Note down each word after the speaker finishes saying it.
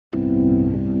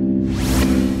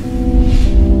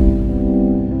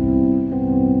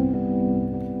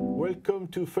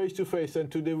to Face to Face,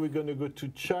 and today we're going to go to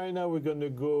China, we're going to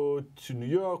go to New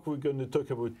York, we're going to talk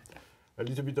about a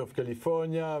little bit of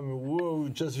California. Whoa,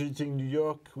 just visiting New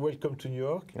York. Welcome to New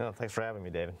York. Oh, thanks for having me,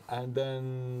 David. And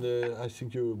then I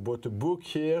think you bought a book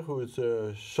here with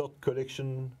a short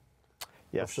collection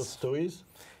of short stories.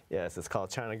 Yes, it's called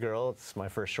China Girl. It's my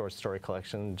first short story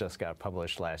collection, just got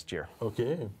published last year.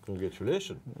 Okay,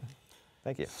 congratulations.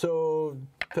 Thank you. So,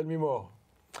 tell me more.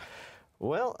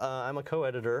 Well, I'm a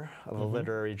co-editor of a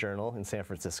literary journal in San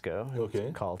Francisco.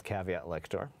 It's called Caveat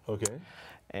Lector. Okay.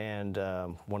 And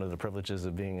one of the privileges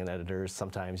of being an editor is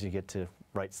sometimes you get to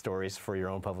write stories for your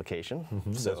own publication.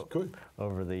 So that's good.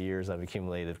 Over the years, I've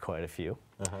accumulated quite a few.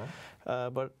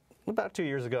 But about 2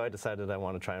 years ago, I decided I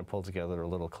want to try and pull together a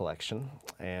little collection.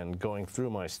 And going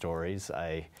through my stories,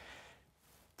 I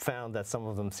found that some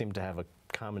of them seemed to have a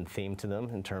common theme to them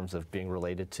in terms of being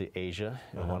related to Asia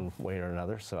in one way or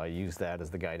another. So I used that as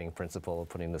the guiding principle of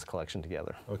putting this collection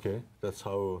together. Okay, that's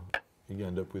how you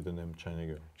end up with the name China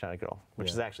Girl. China Girl, which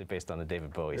is actually based on a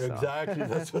David Bowie song. Exactly,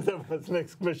 that's what that was the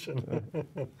next question.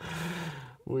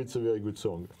 Well, it's a very good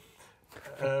song.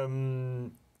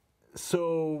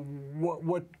 So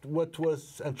what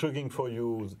was intriguing for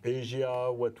you?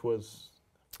 Asia, what was?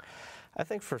 I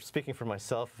think for speaking for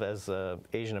myself as an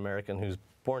Asian American who's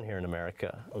born here in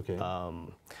America,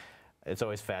 it's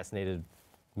always fascinated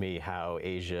me how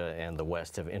Asia and the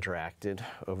West have interacted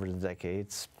over the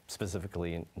decades,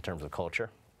 specifically in terms of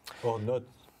culture. Or not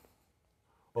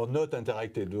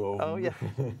interacted. Or oh, yeah.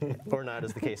 Or not,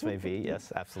 as the case may be.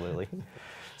 Yes, absolutely.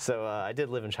 So I did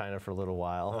live in China for a little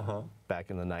while,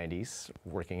 back in the 90s,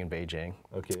 working in Beijing,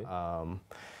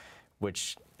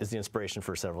 which is the inspiration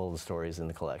for several of the stories in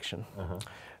the collection.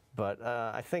 But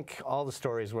I think all the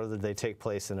stories, whether they take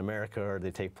place in America or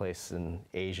they take place in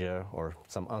Asia or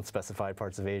some unspecified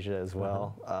parts of Asia as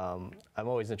well, I'm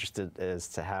always interested as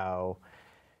to how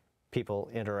people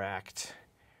interact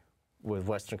with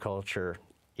Western culture,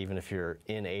 even if you're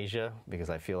in Asia, because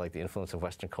I feel like the influence of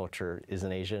Western culture is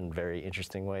in Asia in very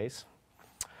interesting ways.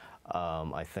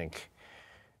 I think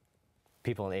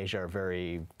people in Asia are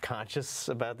very conscious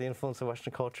about the influence of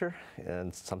Western culture,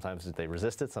 and sometimes they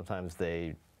resist it, sometimes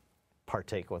they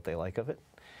partake what they like of it.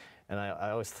 And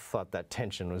I always thought that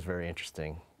tension was very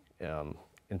interesting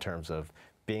in terms of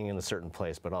being in a certain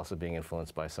place, but also being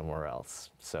influenced by somewhere else.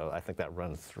 So I think that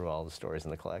runs through all the stories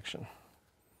in the collection.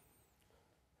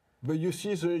 But you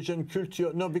see the Asian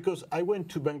culture, no, because I went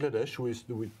to Bangladesh with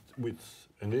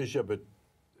in Asia, but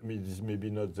I mean, this may be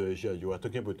not the Asia you are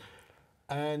talking about.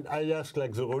 And I asked,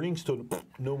 like, the Rolling Stone,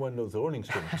 no one knows the Rolling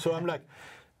Stone. So I'm like,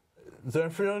 the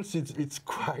influence, it's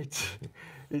quite,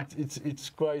 it's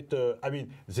quite, I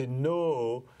mean, they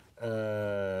know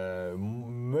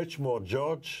much more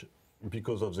George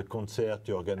because of the concert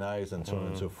you organize and so on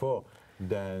and so forth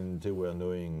than they were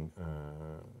knowing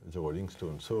the Rolling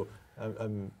Stone. So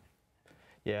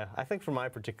yeah, I think from my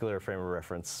particular frame of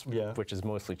reference, which is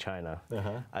mostly China,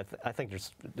 I think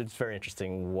it's very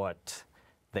interesting what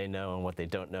they know and what they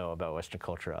don't know about Western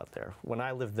culture out there. When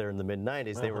I lived there in the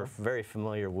mid-90s, they were very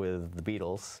familiar with the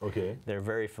Beatles. They're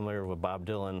very familiar with Bob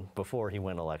Dylan before he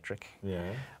went electric.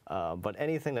 But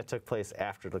anything that took place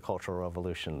after the Cultural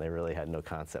Revolution, they really had no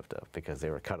concept of because they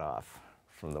were cut off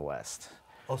from the West.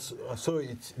 So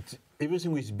it's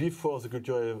everything was before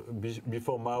the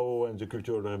before Mao and the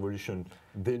Cultural Revolution.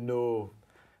 They know.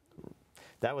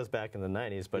 That was back in the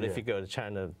 90s, but if you go to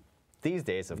China these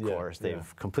days, of course,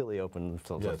 they've completely opened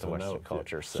themselves up to Western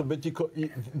culture. So but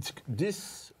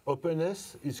this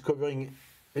openness is covering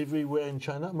everywhere in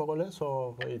China, more or less,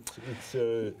 or it's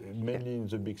mainly in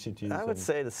the big cities? I would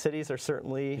say the cities are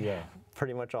certainly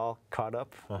pretty much all caught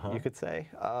up, you could say.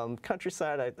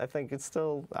 Countryside, I think it's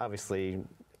still, obviously, in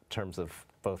terms of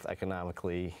both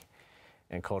economically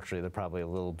and culturally, they're probably a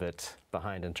little bit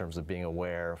behind in terms of being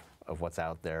aware of what's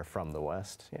out there from the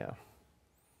West,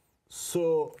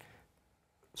 So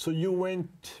you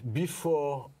went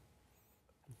before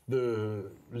the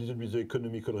little bit the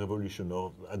economical revolution,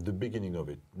 or at the beginning of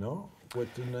it, no? What,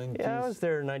 the 90s? Yeah, I was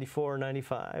there in 94,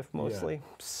 95 mostly.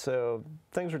 So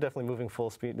things were definitely moving full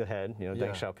speed ahead. You know,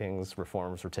 Deng Xiaoping's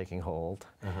reforms were taking hold.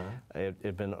 It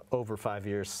had been over 5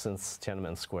 years since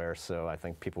Tiananmen Square, so I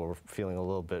think people were feeling a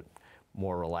little bit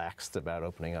more relaxed about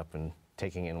opening up and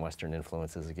taking in Western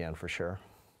influences again, for sure.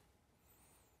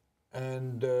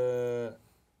 And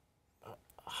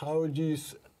how do you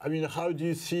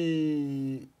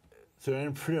see the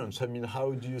influence? I mean,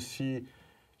 how do you see?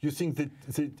 You think that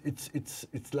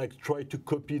it's like try to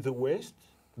copy the West,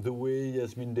 the way it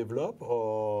has been developed,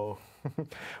 or?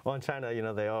 Well, in China, you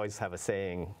know, they always have a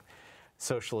saying,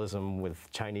 socialism with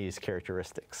Chinese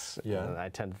characteristics. And I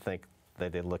tend to think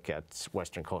they look at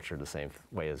Western culture the same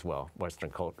way as well, Western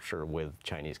culture with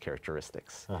Chinese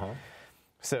characteristics.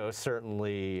 So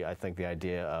certainly, I think the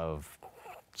idea of,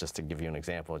 just to give you an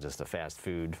example, just a fast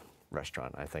food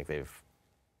restaurant, I think they've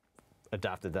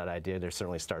adopted that idea. They've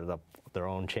certainly started up their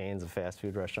own chains of fast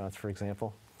food restaurants, for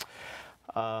example.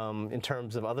 In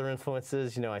terms of other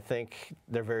influences, I think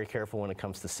they're very careful when it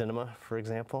comes to cinema, for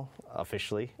example,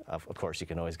 officially. Of course, you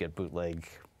can always get bootleg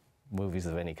movies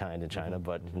of any kind in China,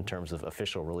 but in terms of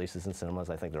official releases in cinemas,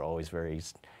 I think they're always very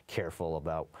careful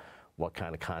about what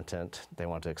kind of content they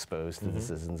want to expose to the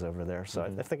citizens over there. So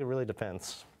I think it really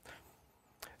depends.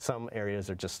 Some areas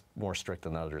are just more strict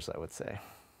than others, I would say.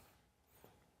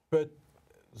 But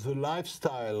the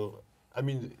lifestyle, I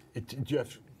mean, you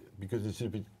have, because it's a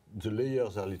bit, the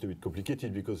layers are a little bit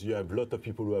complicated because you have a lot of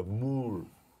people who have moved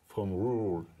from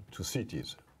rural to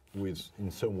cities, with, in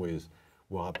some ways,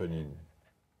 what happened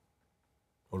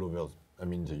all over, I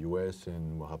mean, the US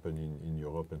and what happened in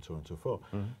Europe and so on and so forth.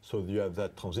 So you have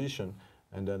that transition,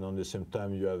 and then on the same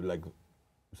time you have like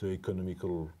the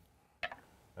economical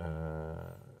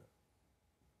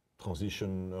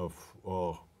transition of,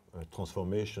 or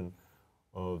transformation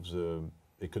of the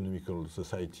economical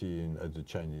society at the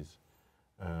Chinese.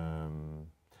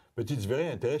 But it's very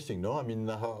interesting, no? I mean,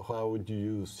 how do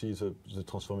you see the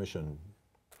transformation?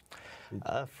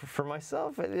 For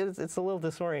myself, it's a little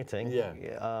disorienting. Yeah.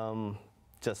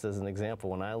 Just as an example,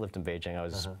 when I lived in Beijing, I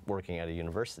was working at a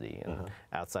university, and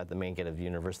outside the main gate of the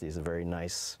university is a very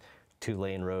nice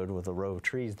 2-lane road with a row of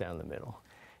trees down the middle.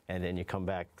 And then you come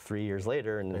back 3 years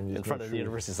later, and in front of the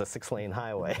university is a 6-lane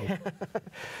highway.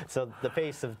 So the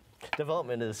pace of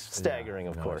development is staggering,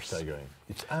 of course. Staggering.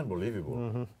 It's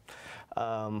unbelievable.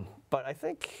 But I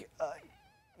think,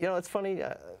 it's funny.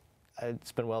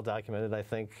 It's been well documented, I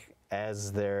think,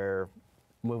 as they're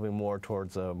moving more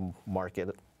towards a market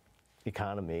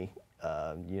economy,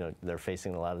 they're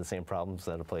facing a lot of the same problems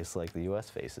that a place like the U.S.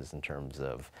 faces in terms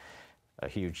of a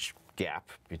huge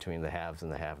gap between the haves and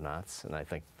the have-nots. And I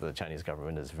think the Chinese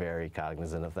government is very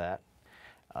cognizant of that.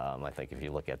 I think if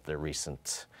you look at their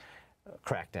recent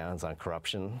crackdowns on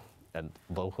corruption at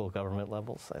local government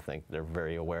levels, I think they're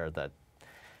very aware that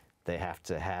they have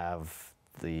to have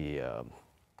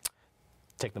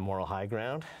take the moral high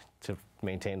ground to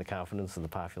maintain the confidence of the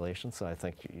population. So I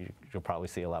think you'll probably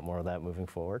see a lot more of that moving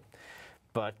forward.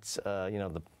 But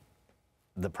the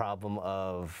problem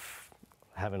of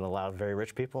having a lot of very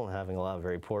rich people and having a lot of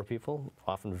very poor people,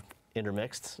 often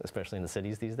intermixed, especially in the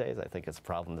cities these days, I think it's a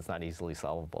problem that's not easily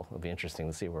solvable. It'll be interesting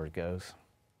to see where it goes.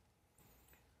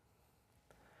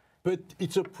 But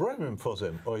it's a problem for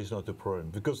them, or it's not a problem?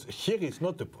 Because here it's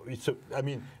not I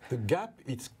mean, the gap,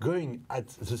 it's going at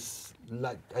the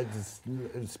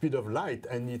speed of light,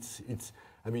 and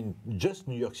I mean, just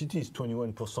New York City is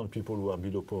 21% people who are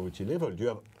below poverty level. You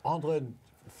have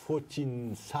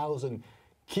 114,000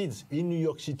 kids in New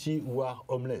York City who are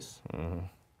homeless.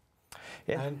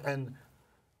 Yeah. And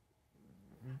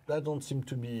that don't seem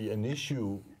to be an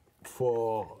issue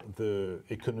for the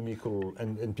economical,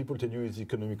 and people tell you it's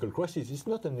economical crisis. It's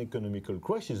not an economical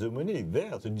crisis. The money is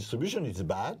there. The distribution is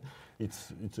bad.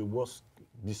 It's the worst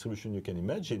distribution you can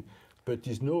imagine. But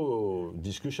there's no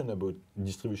discussion about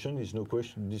distribution. There's no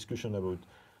discussion about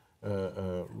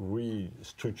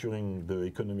restructuring the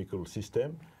economical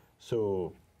system.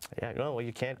 So. Yeah, well,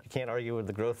 you can't argue with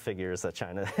the growth figures that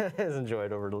China has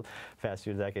enjoyed over the past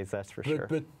few decades. That's for sure.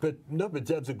 But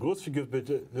they have the growth figures, but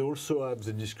they also have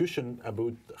the discussion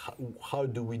about how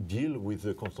do we deal with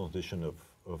the concentration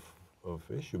of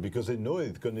issue, because they know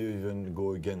it's going to even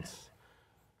go against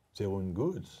their own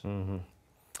goods.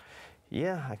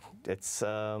 Yeah, it's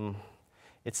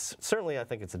certainly, I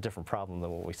think it's a different problem than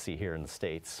what we see here in the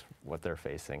States, what they're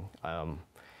facing.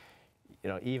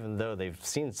 Even though they've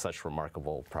seen such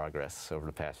remarkable progress over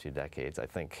the past few decades, I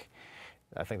think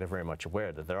they're very much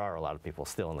aware that there are a lot of people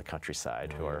still in the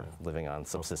countryside who are living on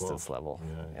subsistence level.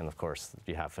 Yeah. And of course,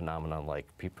 you have phenomenon like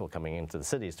people coming into the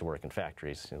cities to work in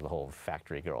factories, the whole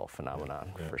factory girl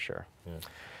phenomenon, for sure. Yeah.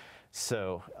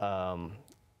 So,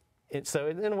 so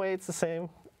in a way, it's the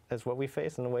same as what we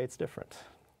face. In a way, it's different.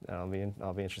 I'll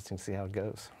be interesting to see how it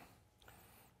goes.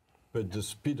 But the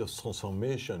speed of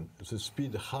transformation, the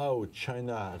speed how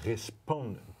China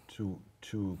responds to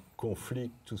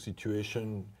conflict, to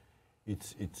situation,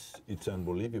 it's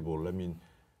unbelievable. I mean,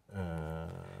 I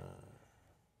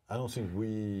don't think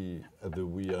we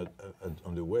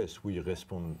on the West we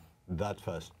respond that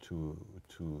fast to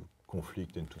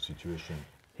conflict and to situation.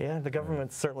 Yeah, the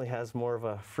government certainly has more of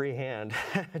a free hand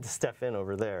to step in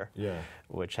over there. Yeah,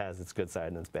 which has its good side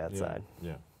and its bad side.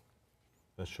 Yeah,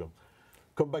 that's true.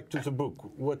 Come back to the book.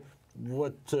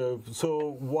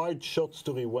 So why short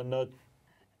story? Why not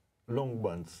long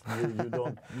ones? You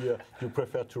don't. You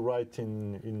prefer to write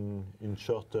in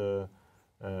short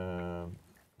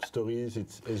stories.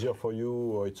 It's easier for you,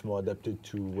 or it's more adapted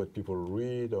to what people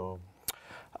read, or.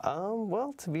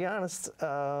 Well, to be honest,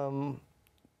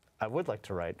 I would like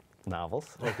to write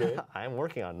novels. Okay. I'm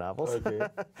working on novels. Okay.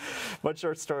 But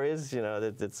short stories,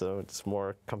 it's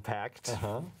more compact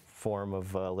form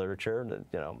of literature.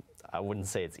 I wouldn't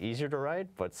say it's easier to write,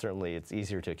 but certainly it's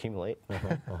easier to accumulate.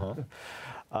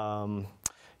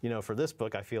 For this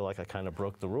book, I feel like I kind of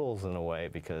broke the rules in a way,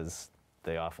 because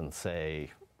they often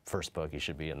say, first book, you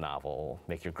should be a novel,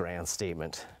 make your grand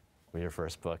statement with your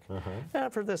first book.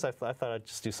 And for this, I thought I'd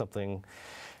just do something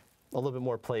a little bit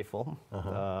more playful.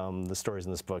 The stories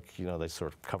in this book, they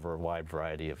sort of cover a wide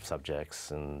variety of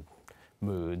subjects and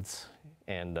moods,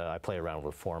 and I play around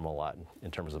with form a lot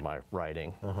in terms of my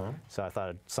writing. So I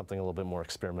thought something a little bit more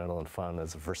experimental and fun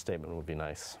as a first statement would be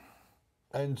nice.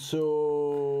 And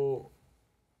so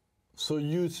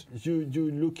you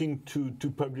looking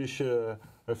to publish a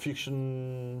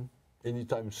fiction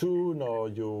anytime soon, or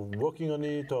you're working on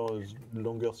it, or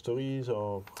longer stories,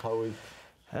 or how it?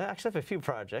 I actually have a few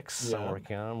projects I'm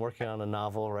working on. I'm working on a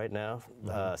novel right now,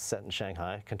 set in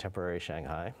Shanghai, contemporary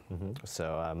Shanghai.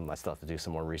 So I still have to do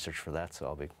some more research for that, so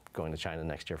I'll be going to China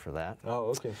next year for that. Oh,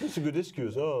 okay. That's a good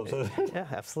excuse. Oh, so yeah,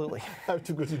 absolutely. I have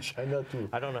to go to China too.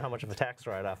 I don't know how much of a tax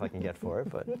write-off I can get for it,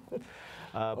 but if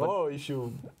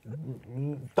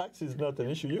tax is not an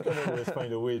issue, you can always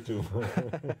find a way to.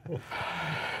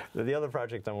 The other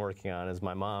project I'm working on is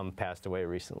my mom passed away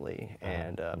recently,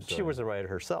 and she was a writer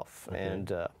herself,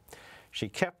 and she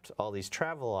kept all these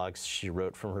travelogues she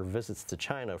wrote from her visits to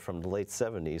China from the late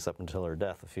 70s up until her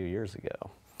death a few years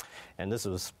ago. And this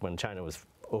was when China was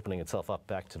opening itself up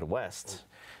back to the West.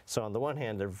 So on the one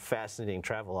hand, they're fascinating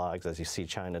travelogues as you see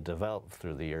China develop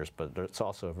through the years, but it's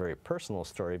also a very personal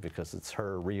story, because it's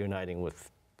her reuniting with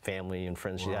family and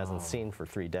friends she hasn't seen for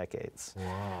 3 decades.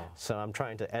 So I'm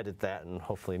trying to edit that and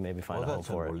hopefully maybe find a home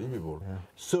for it. That's unbelievable. Yeah.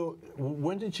 So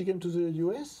when did she come to the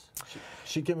U.S.?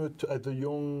 She came as a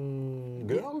young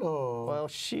girl, or? Well,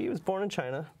 she was born in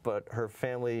China, but her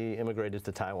family immigrated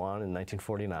to Taiwan in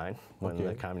 1949 when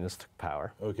the communists took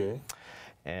power. Okay.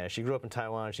 And she grew up in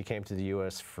Taiwan. She came to the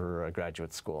U.S. for a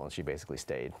graduate school, and she basically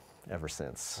stayed ever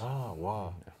since. Ah,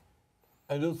 wow.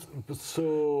 Yeah. And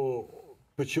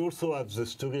but you also have the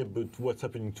story about what's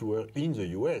happening to her in the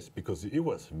U.S., because it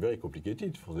was very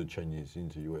complicated for the Chinese in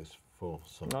the U.S. for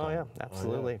some time. Oh, yeah,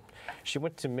 absolutely. She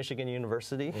went to Michigan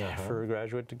University for a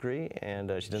graduate degree,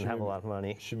 and she didn't have a lot of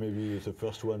money. She may be the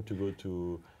first one to go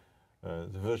to,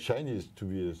 the first Chinese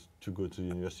to go to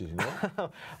university, no?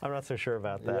 I'm not so sure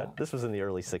about that. Yeah. This was in the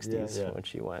early 60s when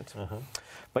she went.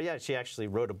 But yeah, she actually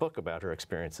wrote a book about her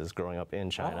experiences growing up in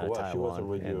China, Taiwan,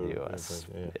 and the U.S.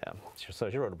 So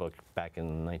she wrote a book back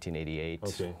in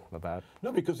 1988 about...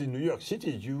 No, because in New York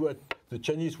City, the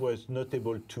Chinese was not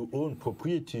able to own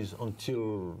properties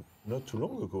until not too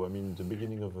long ago. I mean, the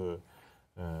beginning of,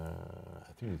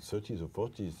 I think the 30s or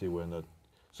 40s, they were not...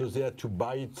 So they had to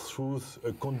buy it through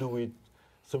a conduit.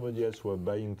 Somebody else were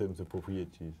buying them the properties.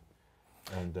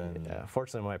 And then,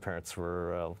 fortunately, my parents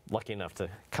were lucky enough to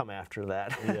come after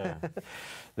that. Yeah.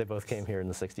 They both came here in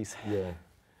the 60s. Yeah.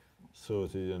 So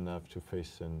they didn't have to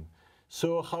face and.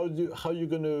 So how are you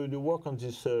going to work on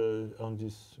this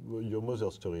your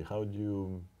mother's story? How do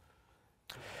you?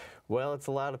 Well, it's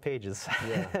a lot of pages.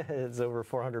 Yeah. It's over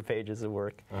 400 pages of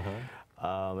work.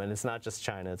 And it's not just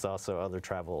China, it's also other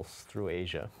travels through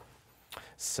Asia.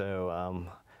 So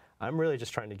I'm really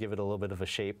just trying to give it a little bit of a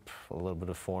shape, a little bit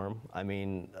of form. I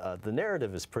mean, the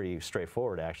narrative is pretty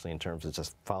straightforward, actually, in terms of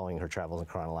just following her travels in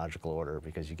chronological order,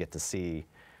 because you get to see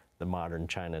the modern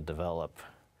China develop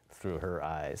through her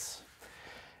eyes.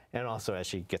 And also, as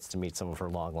she gets to meet some of her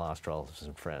long-lost relatives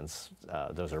and friends,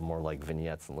 those are more like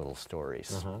vignettes and little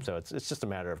stories. So it's just a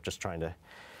matter of just trying to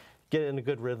get it in a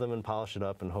good rhythm and polish it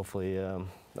up, and hopefully a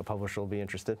publisher will be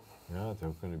interested. Yeah,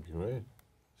 that's going to be great.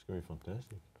 It's going to be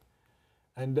fantastic.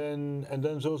 And then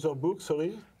those other books.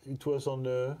 Sorry, it was on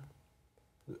the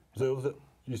other.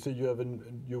 You said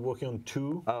you're working on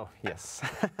 2. Oh yes.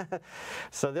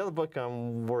 So the other book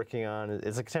I'm working on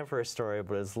is a contemporary story,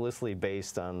 but it's loosely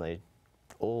based on the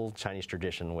old Chinese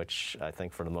tradition, which I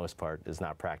think for the most part is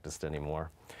not practiced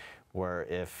anymore, where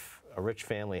if a rich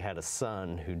family had a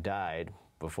son who died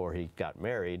before he got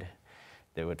married,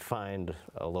 they would find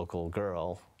a local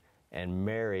girl and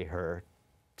marry her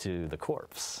to the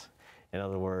corpse. In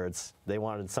other words, they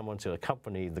wanted someone to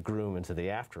accompany the groom into the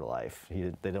afterlife.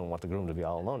 They didn't want the groom to be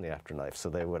all alone in the afterlife, so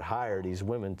they would hire these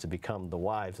women to become the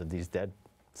wives of these dead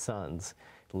sons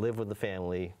live with the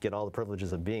family, get all the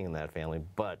privileges of being in that family,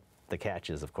 but the catch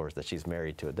is, of course, that she's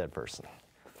married to a dead person.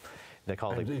 They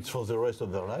call it it's for the rest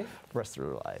of their life? Rest of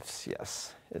their lives,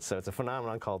 yes. So it's a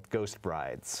phenomenon called ghost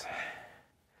brides.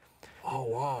 Oh,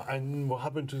 wow. And what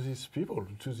happened to these people,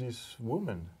 to these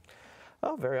women?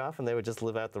 Oh, very often they would just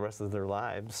live out the rest of their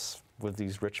lives with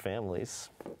these rich families.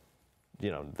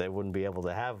 You know, they wouldn't be able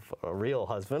to have a real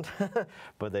husband,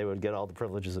 but they would get all the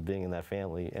privileges of being in that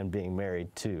family and being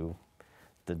married to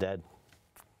the dead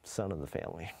son of the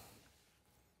family.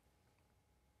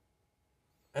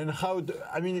 And how?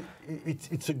 I mean,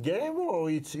 it's a game,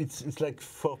 or it's like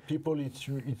for people. It's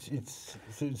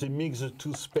they mix the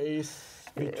two space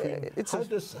between.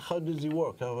 How does it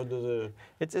work? How does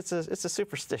it's a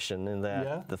superstition in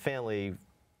that the family.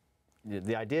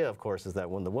 The idea, of course, is that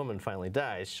when the woman finally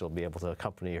dies, she'll be able to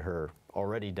accompany her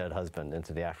already dead husband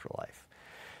into the afterlife.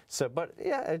 So, but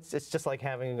yeah, it's just like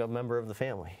having a member of the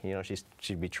family. You know,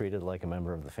 she'd be treated like a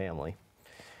member of the family.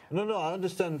 No, I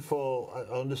understand for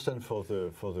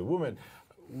the woman.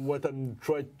 What I'm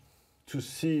trying to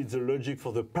see the logic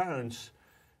for the parents.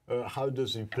 How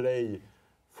does it play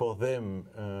for them?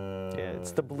 Yeah,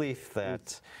 it's the belief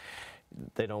that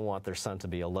they don't want their son to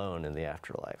be alone in the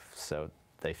afterlife. So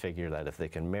they figure that if they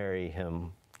can marry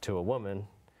him to a woman,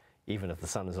 even if the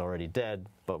son is already dead,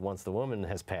 but once the woman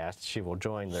has passed, she will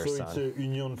join their son. So it's a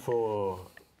union for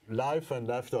life and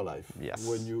afterlife. Yes.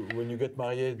 When you get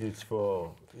married, it's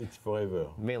forever.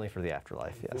 Mainly for the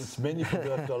afterlife, yes. It's mainly for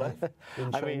the afterlife.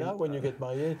 In China, when you get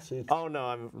married, it's. Oh no,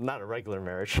 I'm not a regular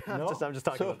marriage. No? I'm just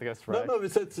talking about the ghost bride. No,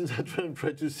 but that's what I'm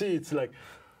trying to see. It's like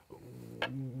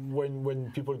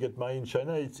when people get married in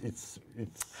China, it has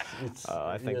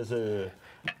a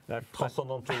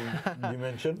transcendental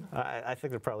dimension. I think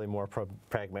they're probably more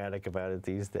pragmatic about it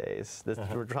these days.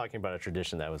 We're talking about a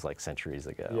tradition that was like centuries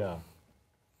ago. Yeah.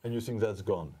 And you think that's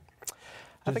gone?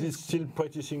 Is it still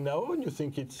practicing now, or do you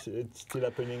think it's still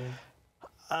happening?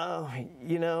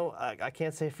 You know, I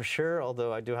can't say for sure,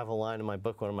 although I do have a line in my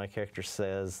book. One of my characters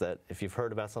says that if you've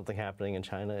heard about something happening in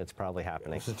China, it's probably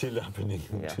happening. It's still happening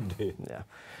today. Yeah.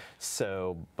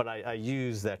 So, but I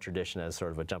use that tradition as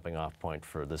sort of a jumping off point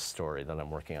for this story that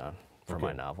I'm working on for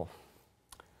my novel.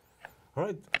 All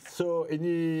right. So,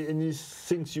 any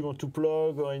things you want to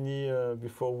plug, or any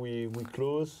before we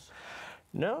close?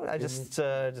 No, I just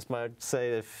might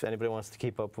say if anybody wants to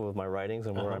keep up with my writings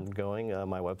and where I'm going,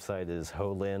 my website is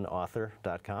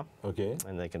holinauthor.com. Okay.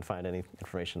 And they can find any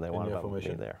information they want about me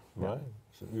there. Right.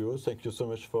 So, thank you so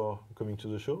much for coming to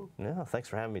the show. Yeah, thanks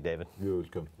for having me, David. You're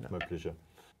welcome. My pleasure.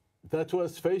 That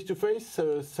was Face to Face.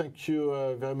 Thank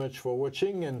you very much for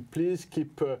watching, and please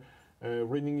keep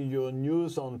reading your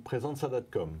news on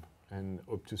presenza.com, and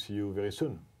hope to see you very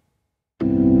soon.